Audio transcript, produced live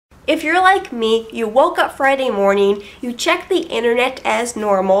If you're like me, you woke up Friday morning, you checked the internet as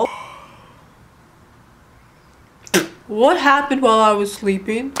normal. What happened while I was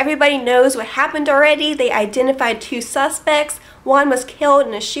sleeping? Everybody knows what happened already. They identified 2 suspects. One was killed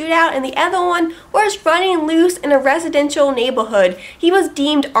in a shootout and the other one was running loose in a residential neighborhood. He was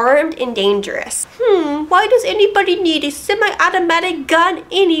deemed armed and dangerous. Why does anybody need a semi-automatic gun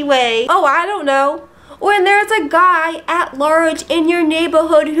anyway? Oh, I don't know. When there's a guy at large in your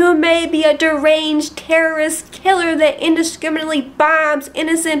neighborhood who may be a deranged terrorist killer that indiscriminately bombs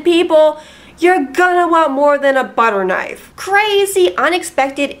innocent people, you're gonna want more than a butter knife. Crazy,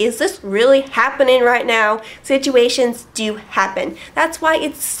 unexpected, is this really happening right now? Situations do happen. That's why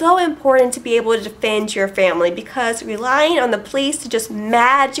it's so important to be able to defend your family, because relying on the police to just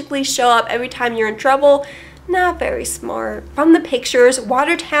magically show up every time you're in trouble, not very smart. From the pictures,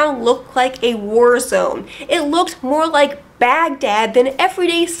 Watertown looked like a war zone. It looked more like Baghdad than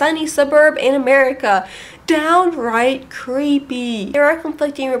everyday sunny suburb in America. Downright creepy. There are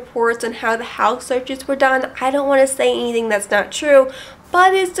conflicting reports on how the house searches were done. I don't want to say anything that's not true,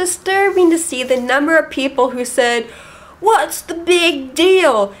 but it's disturbing to see the number of people who said, "What's the big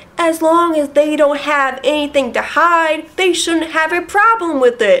deal? As long as they don't have anything to hide, they shouldn't have a problem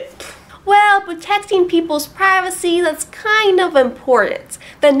with it." Well, protecting people's privacy, that's kind of important.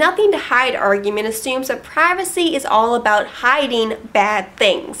 The nothing to hide argument assumes that privacy is all about hiding bad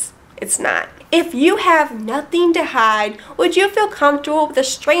things. It's not. If you have nothing to hide, would you feel comfortable with a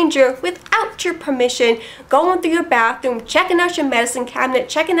stranger without your permission going through your bathroom, checking out your medicine cabinet,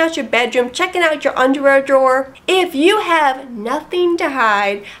 checking out your bedroom, checking out your underwear drawer? If you have nothing to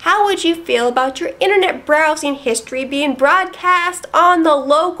hide, how would you feel about your internet browsing history being broadcast on the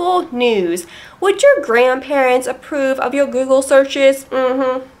local news? Would your grandparents approve of your Google searches?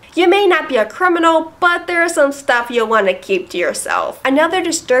 You may not be a criminal, but there's some stuff you'll want to keep to yourself. Another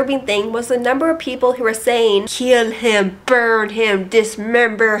disturbing thing was the number of people who were saying, "Kill him, burn him,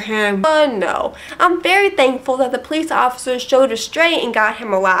 dismember him." No. I'm very thankful that the police officers showed restraint and got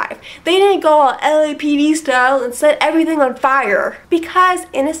him alive. They didn't go all LAPD style and set everything on fire. Because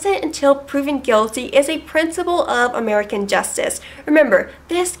innocent until proven guilty is a principle of American justice. Remember,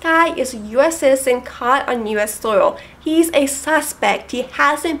 this guy is a U.S. citizen caught on U.S. soil. He's a suspect. He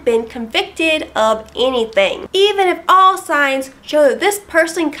hasn't been convicted of anything. Even if all signs show that this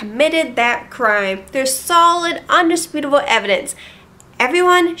person committed that crime, there's solid, undisputable evidence.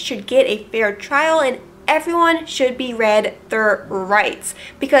 Everyone should get a fair trial and everyone should be read their rights,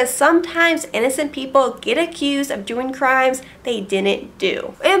 because sometimes innocent people get accused of doing crimes they didn't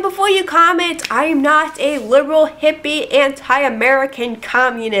do. And before you comment, I am not a liberal, hippie, anti-American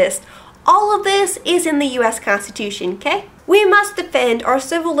communist. All of this is in the U.S. Constitution, okay? We must defend our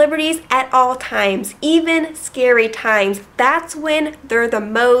civil liberties at all times, even scary times. That's when they're the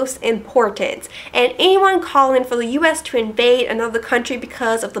most important. And anyone calling for the U.S. to invade another country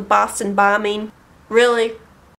because of the Boston bombing, really?